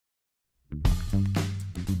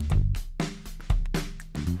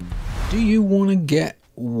Do you want to get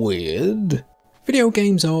weird? Video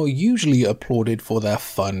games are usually applauded for their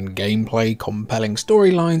fun gameplay, compelling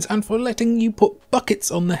storylines, and for letting you put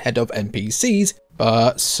buckets on the head of NPCs,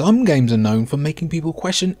 but some games are known for making people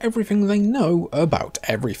question everything they know about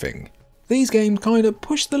everything. These games kinda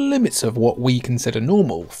push the limits of what we consider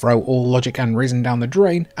normal, throw all logic and reason down the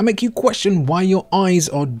drain, and make you question why your eyes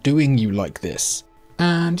are doing you like this.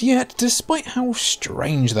 And yet, despite how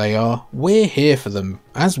strange they are, we're here for them,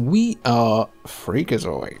 as we are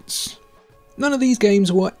freakazoids. None of these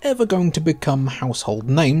games were ever going to become household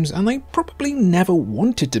names, and they probably never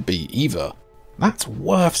wanted to be either. That's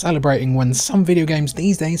worth celebrating when some video games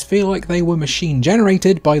these days feel like they were machine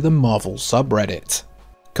generated by the Marvel subreddit.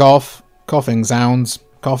 Cough, coughing sounds,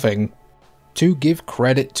 coughing. To give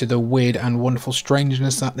credit to the weird and wonderful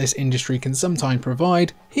strangeness that this industry can sometimes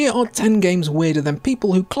provide, here are 10 games weirder than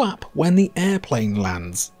people who clap when the airplane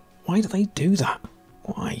lands. Why do they do that?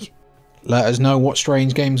 Why? Let us know what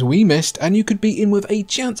strange games we missed, and you could be in with a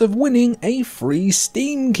chance of winning a free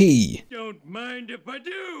Steam key. Don't mind if I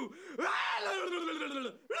do.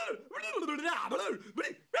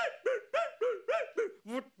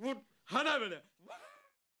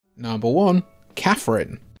 Number 1.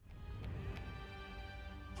 Catherine.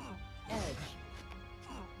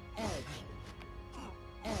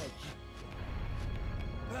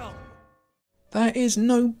 There is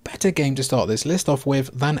no better game to start this list off with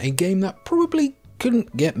than a game that probably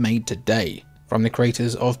couldn't get made today. From the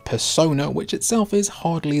creators of Persona, which itself is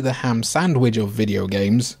hardly the ham sandwich of video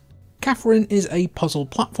games, Catherine is a puzzle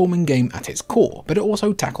platforming game at its core, but it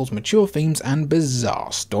also tackles mature themes and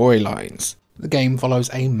bizarre storylines. The game follows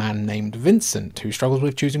a man named Vincent who struggles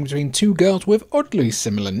with choosing between two girls with oddly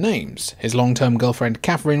similar names, his long-term girlfriend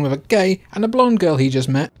Catherine with a K and a blonde girl he just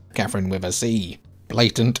met, Catherine with a C.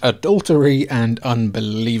 Blatant adultery and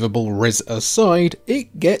unbelievable riz aside,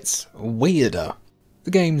 it gets weirder.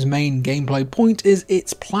 The game's main gameplay point is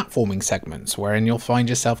its platforming segments, wherein you'll find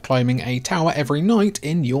yourself climbing a tower every night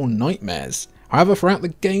in your nightmares. However, throughout the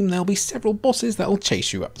game there'll be several bosses that'll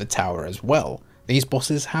chase you up the tower as well. These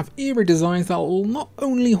bosses have eerie designs that will not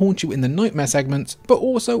only haunt you in the nightmare segments, but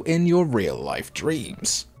also in your real life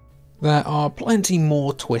dreams. There are plenty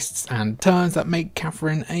more twists and turns that make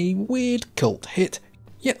Catherine a weird cult hit,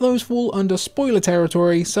 yet those fall under spoiler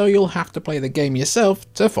territory, so you'll have to play the game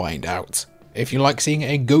yourself to find out. If you like seeing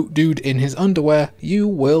a goat dude in his underwear, you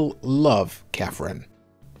will love Catherine.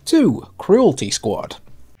 2. Cruelty Squad.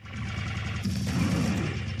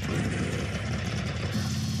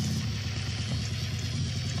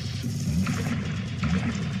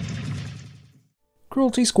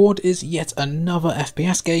 Cruelty Squad is yet another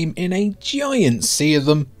FPS game in a giant sea of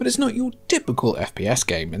them, but it's not your typical FPS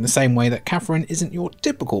game in the same way that Catherine isn't your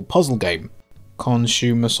typical puzzle game.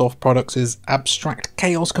 Consumer Soft Products' abstract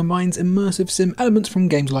chaos combines immersive sim elements from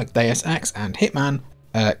games like Deus Ex and Hitman,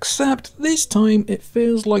 except this time it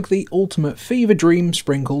feels like the ultimate fever dream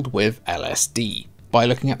sprinkled with LSD. By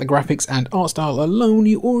looking at the graphics and art style alone,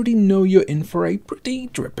 you already know you're in for a pretty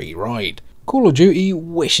drippy ride. Call of Duty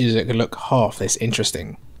wishes it could look half this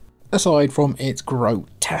interesting. Aside from its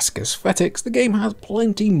grotesque aesthetics, the game has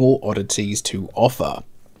plenty more oddities to offer.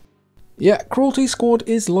 Yeah, Cruelty Squad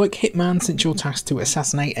is like Hitman since you're tasked to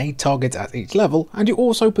assassinate a target at each level, and you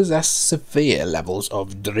also possess severe levels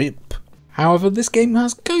of drip. However, this game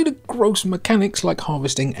has kinda gross mechanics like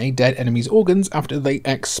harvesting a dead enemy's organs after they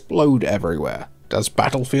explode everywhere. Does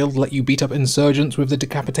Battlefield let you beat up insurgents with the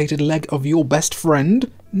decapitated leg of your best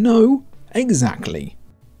friend? No. Exactly.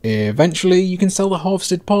 Eventually, you can sell the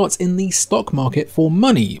harvested parts in the stock market for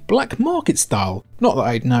money, black market style. Not that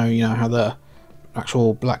I'd know, how the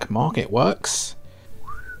actual black market works.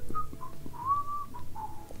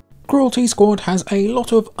 Cruelty Squad has a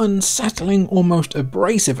lot of unsettling, almost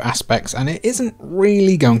abrasive aspects, and it isn't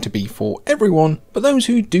really going to be for everyone, but those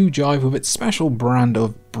who do jive with its special brand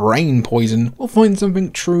of brain poison will find something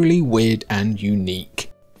truly weird and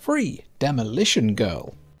unique. 3. Demolition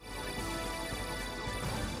Girl.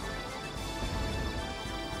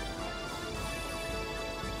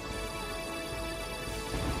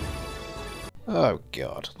 Oh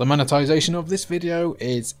god, the monetization of this video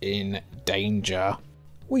is in danger.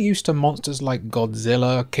 We're used to monsters like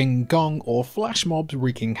Godzilla, King Kong, or flash mobs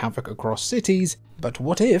wreaking havoc across cities, but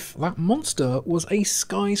what if that monster was a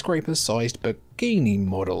skyscraper-sized bikini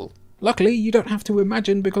model? Luckily, you don't have to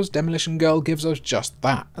imagine because Demolition Girl gives us just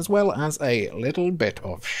that, as well as a little bit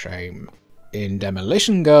of shame. In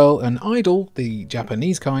Demolition Girl, an idol, the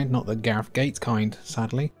Japanese kind, not the Gareth Gates kind,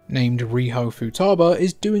 sadly, named Riho Futaba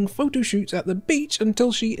is doing photo shoots at the beach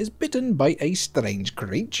until she is bitten by a strange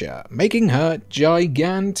creature, making her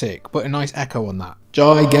gigantic. Put a nice echo on that.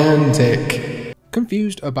 Gigantic.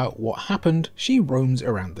 Confused about what happened, she roams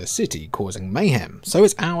around the city causing mayhem, so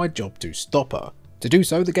it's our job to stop her. To do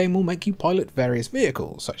so, the game will make you pilot various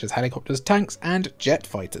vehicles, such as helicopters, tanks, and jet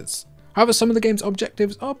fighters. However, some of the game's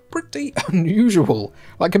objectives are pretty unusual,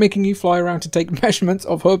 like making you fly around to take measurements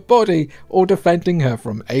of her body or defending her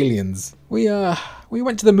from aliens. We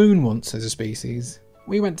went to the moon once as a species.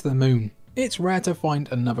 We went to the moon. It's rare to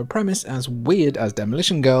find another premise as weird as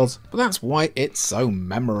Demolition Girls, but that's why it's so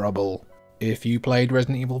memorable. If you played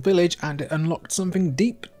Resident Evil Village and it unlocked something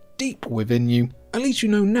deep within you, at least you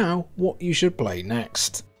know now what you should play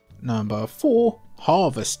next. Number 4,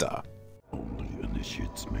 Harvester. Only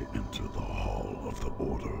initiates may enter the Hall of the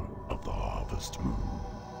Order of the Harvest Moon.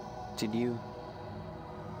 Did you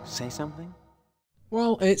say something?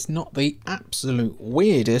 While it's not the absolute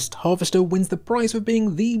weirdest, Harvester wins the prize for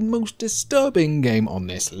being the most disturbing game on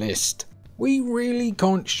this list. We really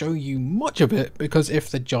can't show you much of it because if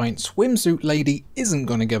the giant swimsuit lady isn't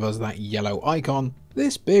gonna give us that yellow icon,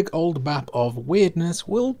 this big old map of weirdness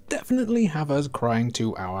will definitely have us crying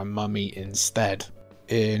to our mummy instead.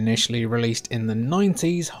 Initially released in the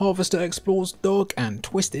 90s, Harvester explores dark and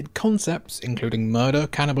twisted concepts, including murder,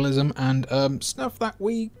 cannibalism, and stuff that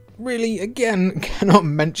we really, again, cannot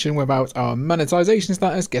mention without our monetization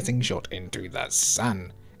status getting shot into the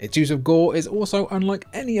sun. Its use of gore is also unlike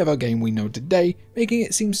any other game we know today, making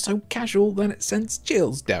it seem so casual that it sends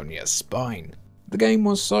chills down your spine. The game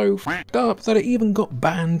was so f***ed up that it even got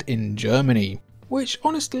banned in Germany, which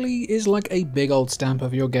honestly is like a big old stamp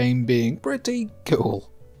of your game being pretty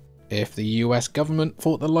cool. If the US government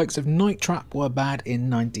thought the likes of Night Trap were bad in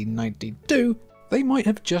 1992, they might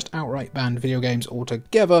have just outright banned video games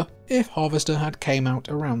altogether if Harvester had came out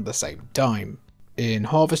around the same time. In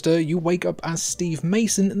Harvester, you wake up as Steve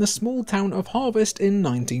Mason in the small town of Harvest in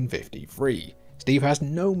 1953. Steve has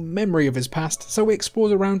no memory of his past, so he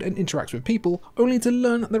explores around and interacts with people, only to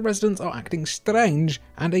learn that the residents are acting strange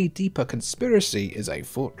and a deeper conspiracy is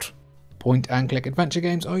afoot. Point-and-click adventure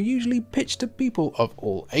games are usually pitched to people of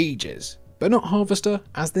all ages, but not Harvester,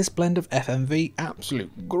 as this blend of FMV,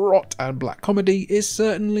 absolute grot and black comedy is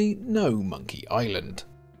certainly no Monkey Island.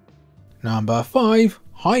 Number 5,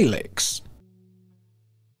 Hylix.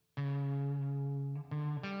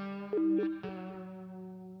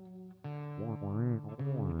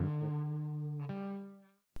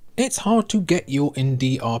 It's hard to get your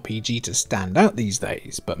indie RPG to stand out these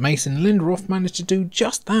days, but Mason Lindroth managed to do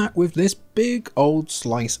just that with this big old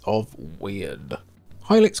slice of weird.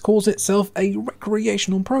 Hylix calls itself a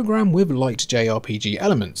recreational program with light JRPG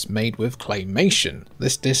elements made with claymation.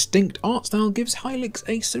 This distinct art style gives Hylix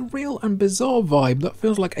a surreal and bizarre vibe that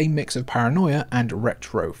feels like a mix of paranoia and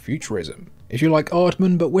retro futurism. If you like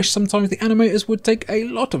Aardman but wish sometimes the animators would take a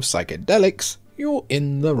lot of psychedelics, you're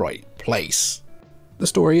in the right place. The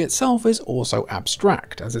story itself is also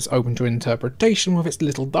abstract, as it's open to interpretation with its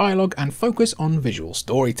little dialogue and focus on visual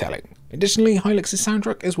storytelling. Additionally, Hylix's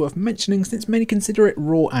soundtrack is worth mentioning since many consider it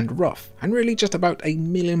raw and rough, and really just about a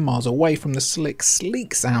million miles away from the slick,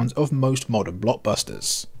 sleek sounds of most modern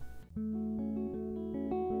blockbusters.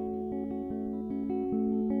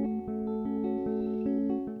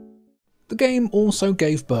 The game also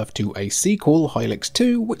gave birth to a sequel, Hylix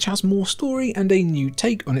 2, which has more story and a new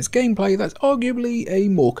take on its gameplay that's arguably a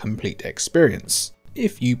more complete experience.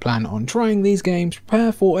 If you plan on trying these games,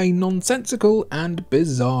 prepare for a nonsensical and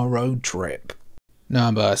bizarro trip.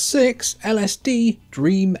 Number 6, LSD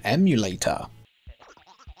Dream Emulator.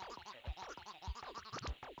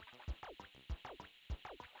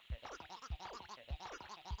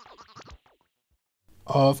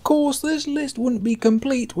 Of course, this list wouldn't be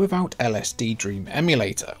complete without LSD Dream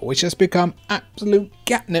Emulator, which has become absolute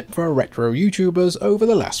catnip for retro YouTubers over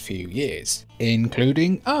the last few years,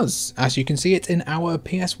 including us, as you can see it in our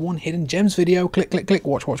PS1 Hidden Gems video. Click, click, click,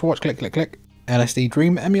 watch, watch, watch, click, click, click. LSD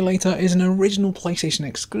Dream Emulator is an original PlayStation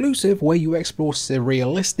exclusive where you explore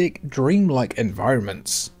surrealistic, dreamlike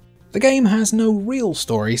environments. The game has no real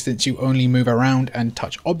story since you only move around and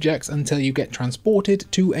touch objects until you get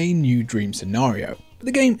transported to a new dream scenario. But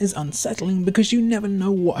the game is unsettling because you never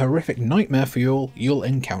know what horrific nightmare fuel you'll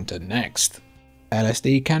encounter next.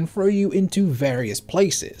 LSD can throw you into various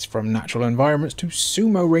places, from natural environments to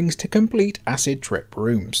sumo rings to complete acid trip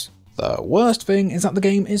rooms. The worst thing is that the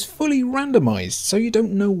game is fully randomized, so you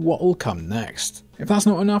don't know what will come next. If that's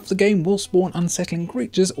not enough, the game will spawn unsettling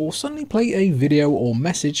creatures or suddenly play a video or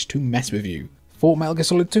message to mess with you. Thought Metal Gear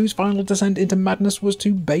Solid 2's final descent into madness was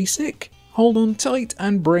too basic? Hold on tight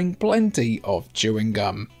and bring plenty of chewing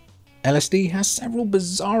gum. LSD has several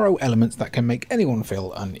bizarro elements that can make anyone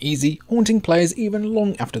feel uneasy, haunting players even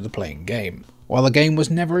long after the playing game. While the game was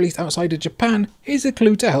never released outside of Japan, here's a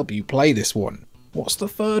clue to help you play this one. What's the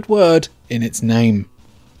third word in its name?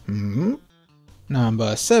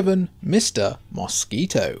 Number 7. Mr.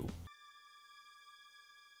 Mosquito.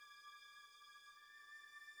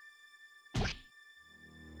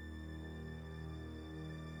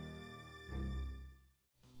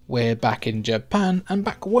 We're back in Japan and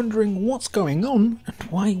back wondering what's going on and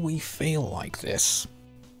why we feel like this.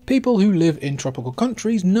 People who live in tropical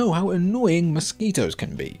countries know how annoying mosquitoes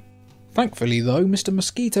can be. Thankfully though, Mr.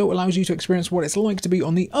 Mosquito allows you to experience what it's like to be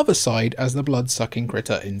on the other side as the blood-sucking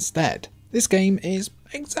critter instead. This game is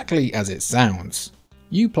exactly as it sounds.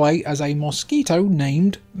 You play as a mosquito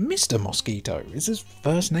named Mr. Mosquito. Is his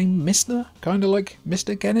first name Mr? Kinda like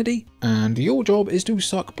Mr. Kennedy? And your job is to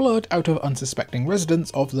suck blood out of unsuspecting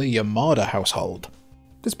residents of the Yamada household.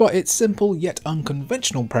 Despite its simple yet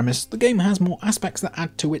unconventional premise, the game has more aspects that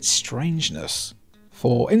add to its strangeness.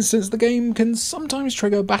 For instance, the game can sometimes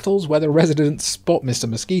trigger battles where the residents spot Mr.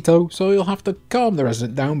 Mosquito, so you'll have to calm the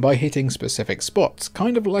resident down by hitting specific spots,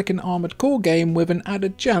 kind of like an Armored Core game with an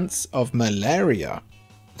added chance of malaria.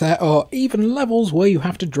 There are even levels where you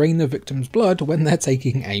have to drain the victim's blood when they're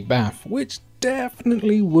taking a bath, which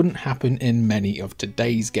definitely wouldn't happen in many of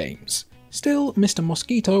today's games. Still, Mr.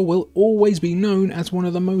 Mosquito will always be known as one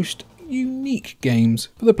of the most unique games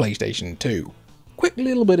for the PlayStation 2. Quick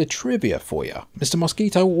little bit of trivia for you. Mr.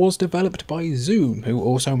 Mosquito was developed by Zoom, who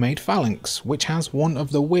also made Phalanx, which has one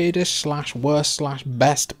of the weirdest / worst /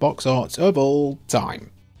 best box arts of all time.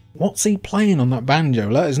 What's he playing on that banjo?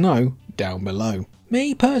 Let us know down below.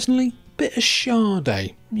 Me personally, bit of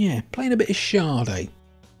Sade. Yeah, playing a bit of Sade.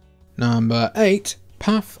 Number 8.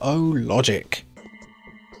 Pathologic.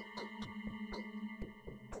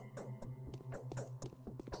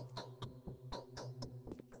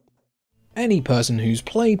 Any person who's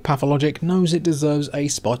played Pathologic knows it deserves a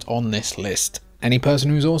spot on this list. Any person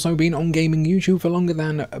who's also been on gaming YouTube for longer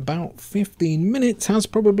than about 15 minutes has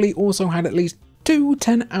probably also had at least 2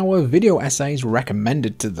 10-hour video essays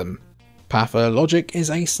recommended to them. Pathologic is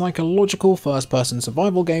a psychological first-person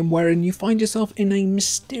survival game wherein you find yourself in a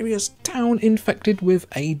mysterious town infected with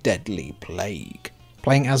a deadly plague.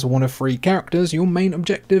 Playing as one of 3 characters, your main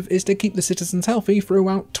objective is to keep the citizens healthy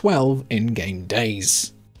throughout 12 in-game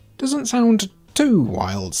days. Doesn't sound too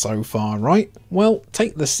wild so far, right? Well,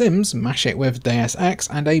 take The Sims, mash it with Deus Ex,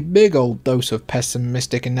 and a big old dose of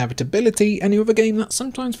pessimistic inevitability, and you have a game that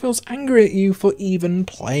sometimes feels angry at you for even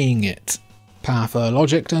playing it.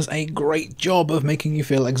 Pathologic does a great job of making you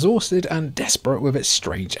feel exhausted and desperate with its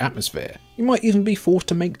strange atmosphere. You might even be forced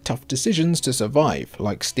to make tough decisions to survive,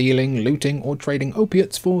 like stealing, looting, or trading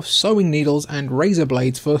opiates for sewing needles and razor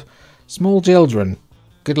blades for small children.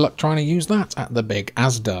 Good luck trying to use that at the big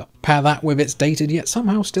Asda. Pair that with its dated yet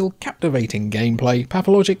somehow still captivating gameplay,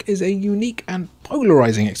 Pathologic is a unique and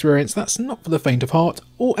polarising experience that's not for the faint of heart,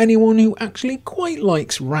 or anyone who actually quite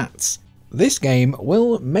likes rats. This game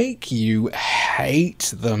will make you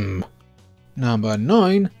hate them. Number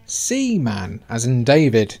 9. Seaman, as in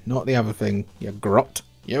David, not the other thing. You grot.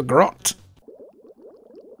 You grot.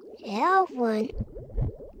 Have one.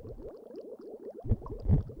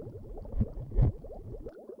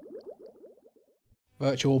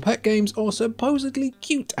 Virtual pet games are supposedly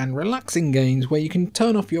cute and relaxing games where you can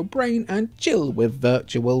turn off your brain and chill with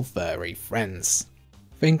virtual furry friends.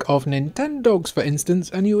 Think of Nintendogs for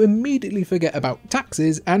instance and you immediately forget about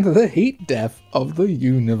taxes and the heat death of the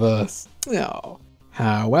universe. Oh.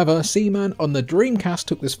 However, Seaman on the Dreamcast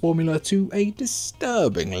took this formula to a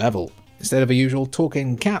disturbing level. Instead of a usual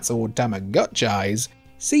talking cats or Tamagotchis,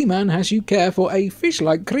 Seaman has you care for a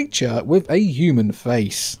fish-like creature with a human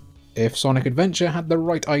face. If Sonic Adventure had the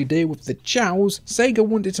right idea with the chows, Sega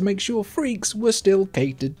wanted to make sure freaks were still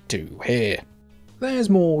catered to here.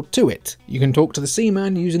 There's more to it. You can talk to the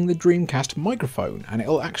Seaman using the Dreamcast microphone, and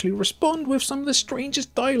it'll actually respond with some of the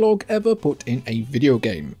strangest dialogue ever put in a video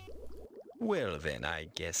game. Well then, I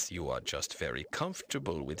guess you are just very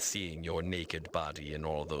comfortable with seeing your naked body in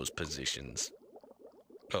all those positions.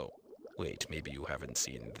 Oh, wait, maybe you haven't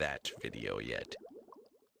seen that video yet.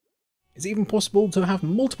 It's even possible to have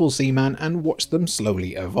multiple Seaman and watch them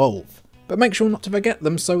slowly evolve, but make sure not to forget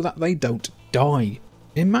them so that they don't die.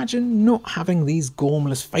 Imagine not having these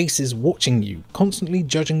gormless faces watching you, constantly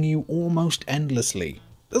judging you almost endlessly.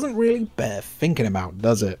 Doesn't really bear thinking about,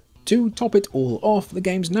 does it? To top it all off, the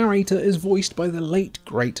game's narrator is voiced by the late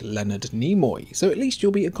great Leonard Nimoy, so at least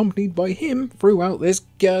you'll be accompanied by him throughout this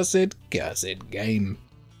cursed game.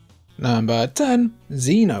 Number 10.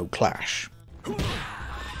 Xenoclash.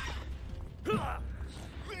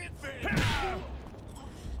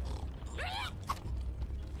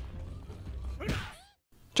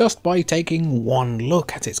 Just by taking one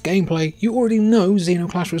look at its gameplay, you already know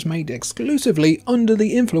Xenoclash was made exclusively under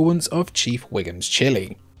the influence of Chief Wiggum's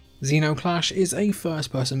chili. Xenoclash is a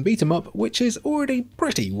first-person beat-em-up which is already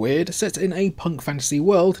pretty weird, set in a punk fantasy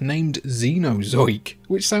world named Xenozoic,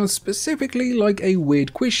 which sounds specifically like a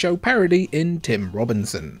weird quiz show parody in Tim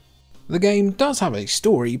Robinson. The game does have a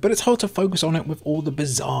story, but it's hard to focus on it with all the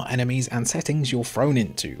bizarre enemies and settings you're thrown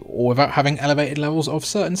into, or without having elevated levels of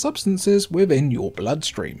certain substances within your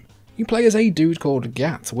bloodstream. You play as a dude called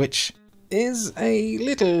Gat, which is a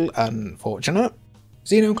little unfortunate.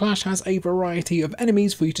 Xenoclash has a variety of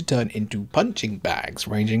enemies for you to turn into punching bags,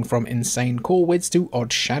 ranging from insane corvids to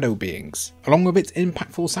odd shadow beings. Along with its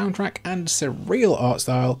impactful soundtrack and surreal art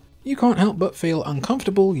style, you can't help but feel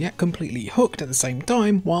uncomfortable yet completely hooked at the same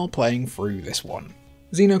time while playing through this one.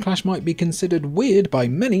 Xenoclash might be considered weird by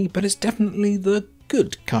many, but it's definitely the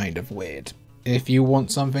good kind of weird. If you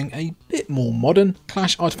want something a bit more modern,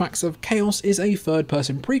 Clash Artifacts of Chaos is a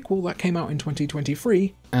third-person prequel that came out in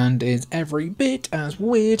 2023 and is every bit as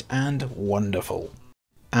weird and wonderful.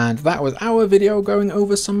 And that was our video going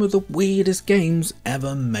over some of the weirdest games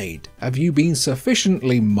ever made. Have you been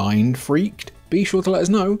sufficiently mind-freaked? Be sure to let us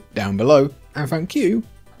know down below, and thank you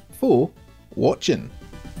for watching.